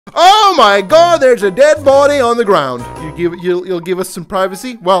Oh my God, there's a dead body on the ground. You'll give us some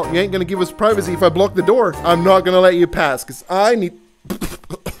privacy? Well, you ain't gonna give us privacy if I block the door. I'm not gonna let you pass, because I need...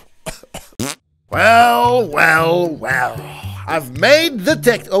 Well. I've made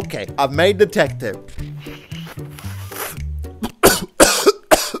detective. Okay, I've made detective.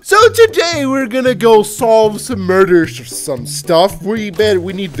 So today we're gonna go solve some murders or some stuff. We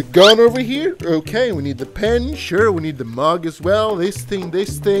need the gun over here. Okay, we need the pen. Sure, we need the mug as well. This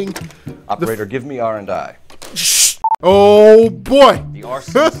thing. Operator, give me R&I. Shh. Oh boy. The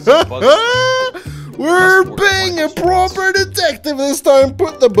arsonist is We're being a proper detective this time.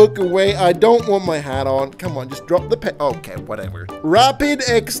 Put the book away. I don't want my hat on. Come on, just drop the pen. Okay, whatever. Rapid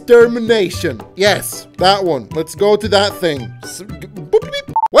extermination. Yes, that one. Let's go to that thing.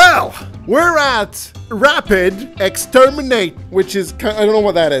 Well, we're at rapid exterminate, which is, I don't know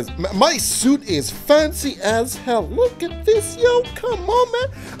what that is. My suit is fancy as hell. Look at this, yo. Come on, man.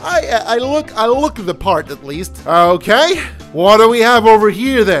 I look the part at least. Okay, what do we have over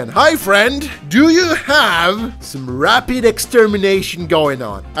here then? Hi, friend. Do you have some rapid extermination going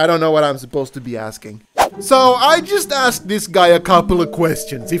on? I don't know what I'm supposed to be asking. So I just asked this guy a couple of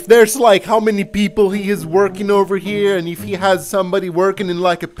questions. If there's like how many people he is working over here, and if he has somebody working in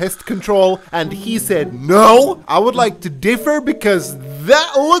like a pest control, and he said no. I would like to differ because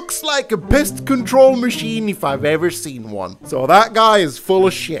that looks like a pest control machine if I've ever seen one. So that guy is full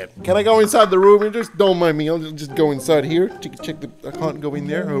of shit. Can I go inside the room? And just don't mind me. I'll just go inside here. Check the, I can't go in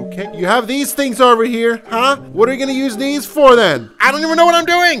there. Okay. You have these things over here, huh? What are you gonna use these for then? I don't even know what I'm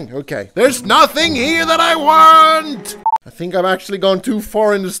doing. Okay. There's nothing here that I want. I think I've actually gone too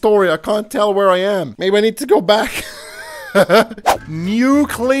far in the story. I can't tell where I am. Maybe I need to go back.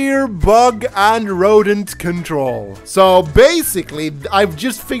 Nuclear bug and rodent control. So basically, I've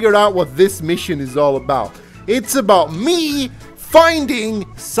just figured out what this mission is all about. It's about me finding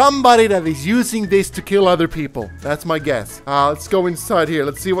somebody that is using this to kill other people. That's my guess. Let's go inside here.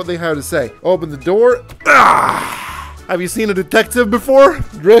 Let's see what they have to say. Open the door. Have you seen a detective before?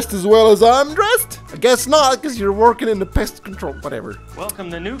 Dressed as well as I'm dressed? I guess not, because you're working in the pest control, whatever. Welcome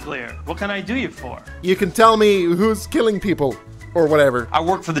to Nuclear. What can I do you for? You can tell me who's killing people, or whatever. I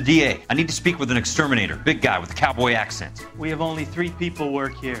work for the DA. I need to speak with an exterminator. Big guy with a cowboy accent. We have only 3 people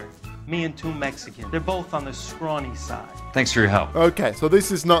work here. Me and 2 Mexicans. They're both on the scrawny side. Thanks for your help. Okay, so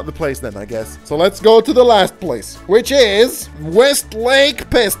this is not the place then, I guess. So let's go to the last place, which is West Lake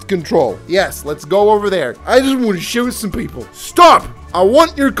Pest Control. Yes, let's go over there. I just want to shoot some people. Stop! I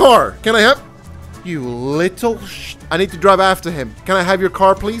want your car. Can I have... You little I need to drive after him. Can I have your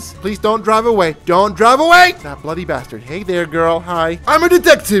car, please? Please don't drive away. Don't drive away! That bloody bastard. Hey there, girl. Hi. I'm a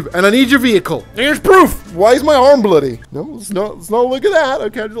detective, and I need your vehicle. Here's proof. Why is my arm bloody? No, it's not look at that.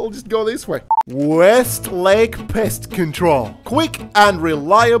 Okay, I'll just go this way. West Lake Pest Control. Quick and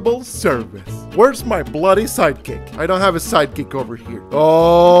reliable service. Where's my bloody sidekick? I don't have a sidekick over here.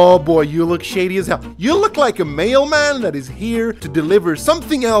 Oh boy, you look shady as hell. You look like a mailman that is here to deliver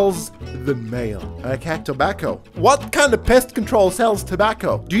something else than mail. Okay, tobacco. What kind of pest control sells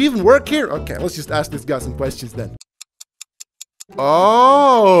tobacco? Do you even work here? Okay, let's just ask this guy some questions then.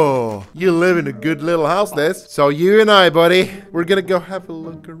 Oh, you live in a good little house, this. So you and I, buddy, we're gonna go have a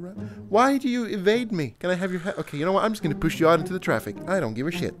look around. Why do you evade me? Can I have your hat? Okay, you know what? I'm just gonna push you out into the traffic. I don't give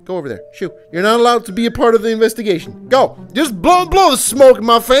a shit. Go over there. Shoo. You're not allowed to be a part of the investigation. Go. Just blow the smoke in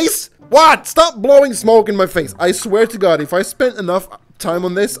my face. What? Stop blowing smoke in my face. I swear to God, if I spent enough time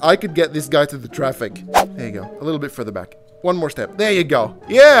on this, I could get this guy to the traffic. There you go. A little bit further back. One more step. There you go.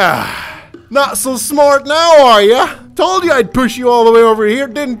 Yeah. Not so smart now, are ya? Told you I'd push you all the way over here.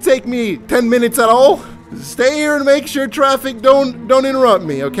 Didn't take me 10 minutes at all. Stay here and make sure traffic don't interrupt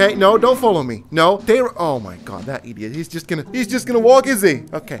me, okay? No, don't follow me. No, oh my God, that idiot. He's just gonna walk, is he?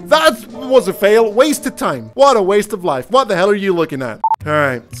 Okay, that was a fail. Waste of time. What a waste of life. What the hell are you looking at? All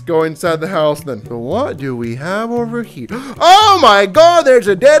right, let's go inside the house then. So what do we have over here? Oh my God, there's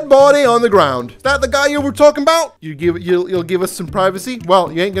a dead body on the ground. Is that the guy you were talking about? You'll give us some privacy?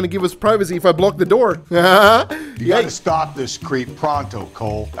 Well, you ain't gonna give us privacy if I block the door. You gotta stop this creep pronto,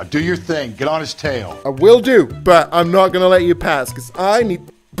 Cole. Now do your thing. Get on his tail. I will do, but I'm not gonna let you pass because I need...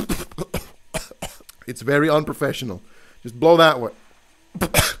 It's very unprofessional. Just blow that way.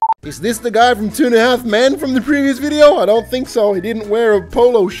 Is this the guy from 2.5 Men from the previous video? I don't think so. He didn't wear a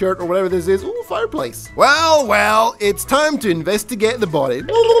polo shirt or whatever this is. Ooh, fireplace. Well, it's time to investigate the body.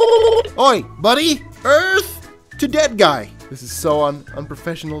 Oi, buddy. Earth to dead guy. This is so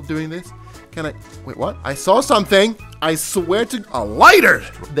unprofessional doing this. Can I? Wait, what? I saw something. I swear to a lighter.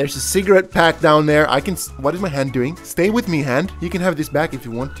 There's a cigarette pack down there. What is my hand doing? Stay with me, hand. You can have this back if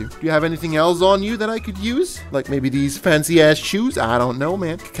you want to. Do you have anything else on you that I could use? Like maybe these fancy ass shoes? I don't know,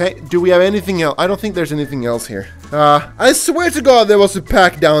 man. Okay, do we have anything else? I don't think there's anything else here. I swear to God there was a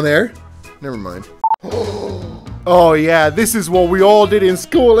pack down there. Never mind. Oh yeah, this is what we all did in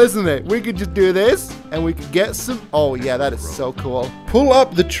school, isn't it? We could just do this and we could get some. Oh yeah, that is so cool. Pull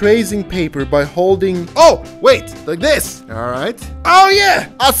up the tracing paper by holding. Oh, wait, like this. All right. Oh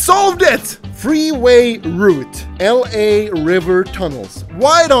yeah, I solved it. Freeway route, LA River tunnels.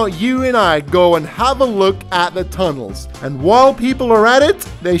 Why don't you and I go and have a look at the tunnels? And while people are at it,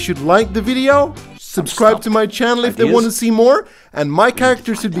 they should like the video, subscribe to my channel if they want to see more, and my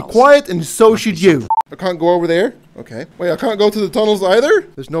character should be quiet and so should you. I can't go over there. Okay. Wait, I can't go to the tunnels either?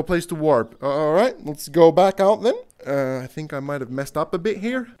 There's no place to warp. All right, let's go back out then. I think I might have messed up a bit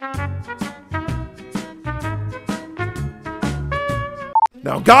here.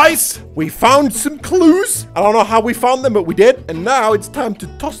 Now guys, we found some clues. I don't know how we found them, but we did. And now it's time to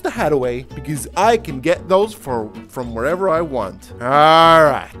toss the hat away because I can get those from wherever I want. All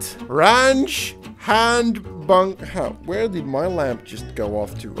right. Ranch, hand, bunk. Where did my lamp just go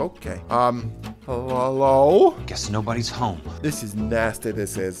off to? Okay. Hello? Guess nobody's home. This is nasty,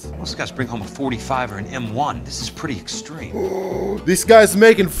 this is. Most guys bring home a 45 or an M1. This is pretty extreme. This guy's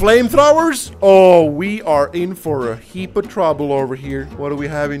making flamethrowers? Oh, we are in for a heap of trouble over here. What do we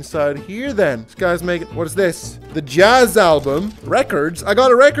have inside here then? This guy's making, what is this? The jazz album. Records? I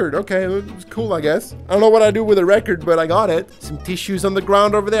got a record. Okay, it's cool, I guess. I don't know what I do with a record, but I got it. Some tissues on the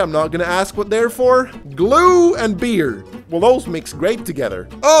ground over there. I'm not gonna ask what they're for. Glue and beer. Well, those mix great together.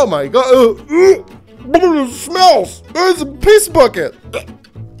 Oh my God. It smells. There's a piss bucket.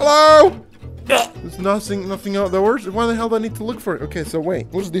 Hello? There's nothing outdoors. Why the hell do I need to look for it? Okay, so wait.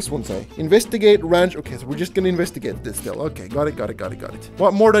 What does this one say? Investigate ranch. Okay, so we're just gonna investigate this still. Okay, got it.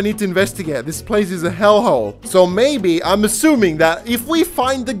 What more do I need to investigate? This place is a hellhole. So maybe, I'm assuming that if we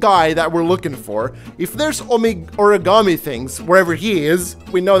find the guy that we're looking for, if there's origami things wherever he is,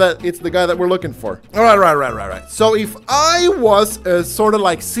 we know that it's the guy that we're looking for. All right. So if I was a sort of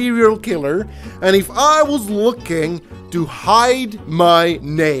like serial killer, and if I was looking to hide my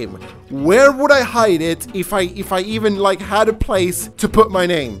name, where would I hide it if I even like had a place to put my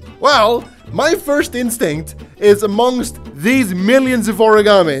name? Well, my first instinct is amongst these millions of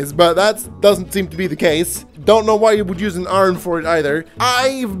origamis, but that doesn't seem to be the case. Don't know why you would use an iron for it either.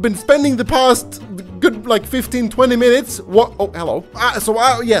 I've been spending the past good like 15-20 minutes. What? Oh, hello.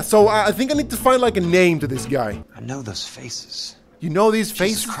 So I think I need to find like a name to this guy. I know those faces. You know these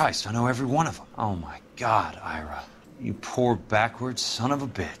faces? Jesus Christ, I know every one of them. Oh my God, Ira. You poor backwards son of a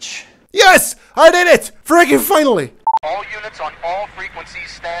bitch. Yes! I did it! Freaking finally! All units on all frequencies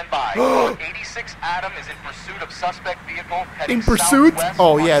stand by. 86 Adam is in pursuit of suspect vehicle heading in pursuit?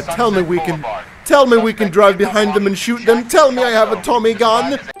 Oh yeah, tell me we can drive behind them and shoot them. Tell me I have a Tommy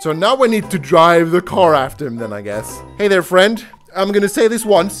gun. So now we need to drive the car after him then, I guess. Hey there, friend. I'm gonna say this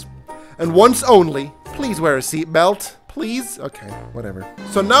once, and once only. Please wear a seatbelt. Please? Okay, whatever.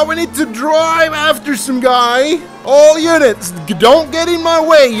 So now we need to drive after some guy. All units, don't get in my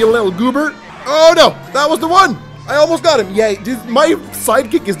way, you little goober. Oh no, that was the one. I almost got him. Yeah, my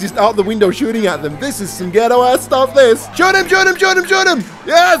sidekick is just out the window shooting at them. This is some ghetto ass stuff, this. Shoot him.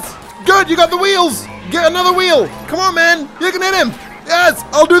 Yes, good, you got the wheels. Get another wheel. Come on, man, you can hit him. Yes,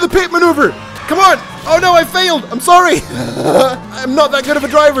 I'll do the pit maneuver. Come on. Oh no, I failed. I'm sorry. I'm not that good of a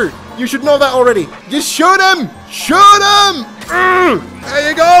driver. You should know that already. Just shoot him. There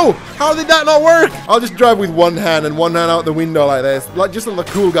you go. How did that not work? I'll just drive with one hand and one hand out the window like this. Like just let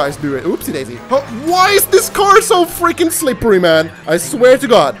the cool guys do it. Oopsie daisy. Oh, why is this car so freaking slippery, man? I swear to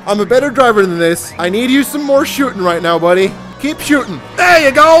God, I'm a better driver than this. I need you some more shooting right now, buddy. Keep shooting. There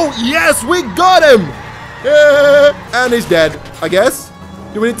you go. Yes, we got him. Yeah. And he's dead, I guess.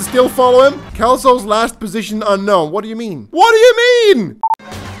 Do we need to still follow him? Kelso's last position unknown. What do you mean? What do you mean?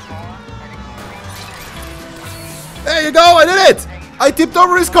 There you go, I did it! I tipped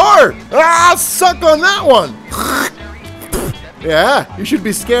over his car! Ah, suck on that one! Yeah, you should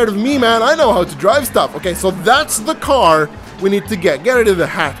be scared of me, man. I know how to drive stuff. Okay, so that's the car we need to get. Get rid of the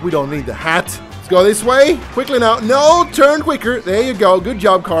hat. We don't need the hat. Let's go this way. Quickly now. No, turn quicker. There you go. Good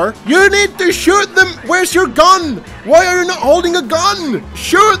job, car. You need to shoot them. Where's your gun? Why are you not holding a gun?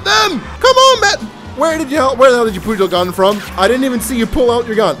 Shoot them! Come on, man! Where the hell did you put your gun from? I didn't even see you pull out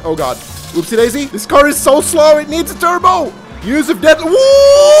your gun. Oh, God. Oopsie daisy. This car is so slow, it needs a turbo. Use of deadly. Woo!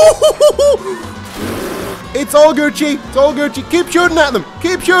 It's all Gucci. It's all Gucci. Keep shooting at them.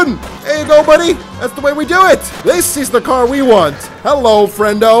 Keep shooting. There you go, buddy. That's the way we do it. This is the car we want. Hello,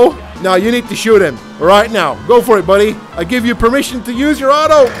 friendo. Now you need to shoot him. Right now. Go for it, buddy. I give you permission to use your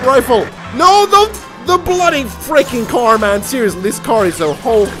auto rifle. No, the bloody freaking car, man. Seriously, this car is a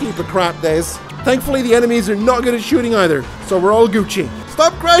whole heap of crap, this. Thankfully, the enemies are not good at shooting either. So we're all Gucci.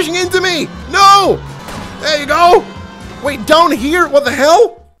 Stop crashing into me. No. There you go. Wait, down here? What the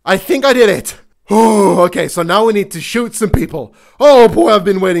hell? I think I did it. Oh, okay, so now we need to shoot some people. Oh boy, I've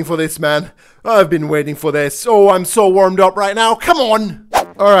been waiting for this, man. I've been waiting for this. Oh, I'm so warmed up right now. Come on.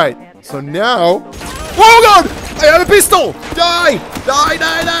 All right, so now... Oh God! I have a pistol! Die! Die,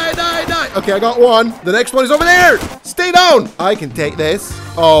 die, die, die, die! Okay, I got one. The next one is over there! Stay down! I can take this.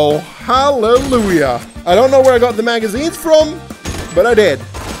 Oh, hallelujah. I don't know where I got the magazines from, but I did.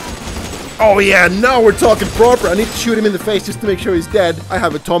 Oh yeah, now we're talking proper. I need to shoot him in the face just to make sure he's dead. I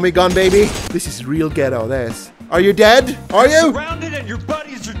have a Tommy gun, baby. This is real ghetto, this. Are you dead? Are you? Surrounded and your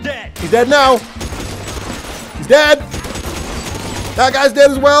buddies are dead. He's dead now. He's dead. That guy's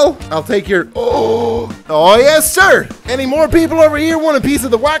dead as well. I'll take your... Oh yes, sir. Any more people over here want a piece of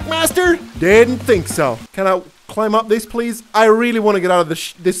the Whackmaster? Didn't think so. Can I climb up this, please? I really want to get out of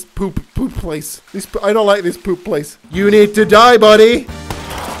this poop place. I don't like this poop place. You need to die, buddy.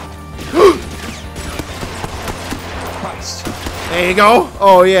 There you go.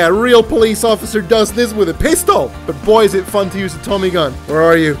 Oh yeah, a real police officer does this with a pistol. But boy, is it fun to use a Tommy gun. Where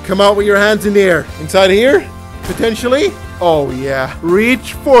are you? Come out with your hands in the air. Inside here? Potentially? Oh yeah.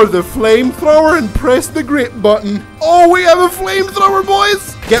 Reach for the flamethrower and press the grip button. Oh, we have a flamethrower,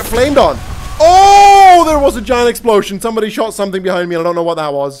 boys. Get flamed on. Oh, there was a giant explosion. Somebody shot something behind me and I don't know what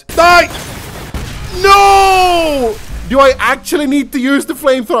that was. Die! No! Do I actually need to use the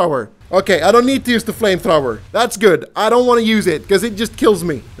flamethrower? Okay, I don't need to use the flamethrower. That's good. I don't want to use it because it just kills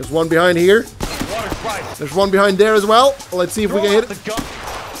me. There's one behind here. There's one behind there as well. Let's see if we can hit it.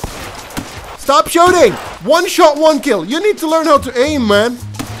 Stop shooting! One shot, one kill. You need to learn how to aim, man.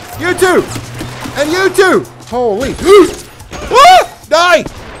 You too. And you too. Holy. Ah! Die!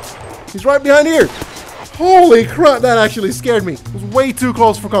 He's right behind here. Holy crap, that actually scared me. It was way too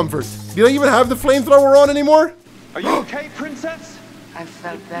close for comfort. Do I even have the flamethrower on anymore? Are you okay, princess? I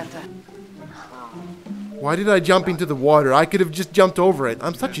felt better. Why did I jump into the water? I could have just jumped over it.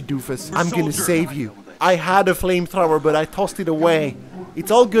 I'm such a doofus. I'm gonna save you. I had a flamethrower, but I tossed it away. It's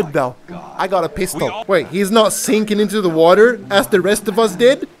all good though. I got a pistol. Wait, he's not sinking into the water as the rest of us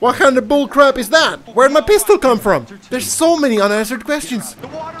did? What kind of bullcrap is that? Where'd my pistol come from? There's so many unanswered questions. The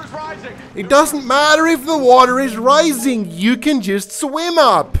water's rising. It doesn't matter if the water is rising. You can just swim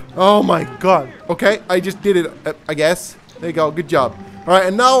up. Oh my God. Okay, I just did it, I guess. There you go, good job. All right,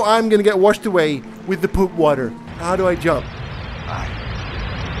 and now I'm gonna get washed away with the poop water. How do I jump?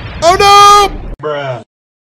 Oh no! Bruh.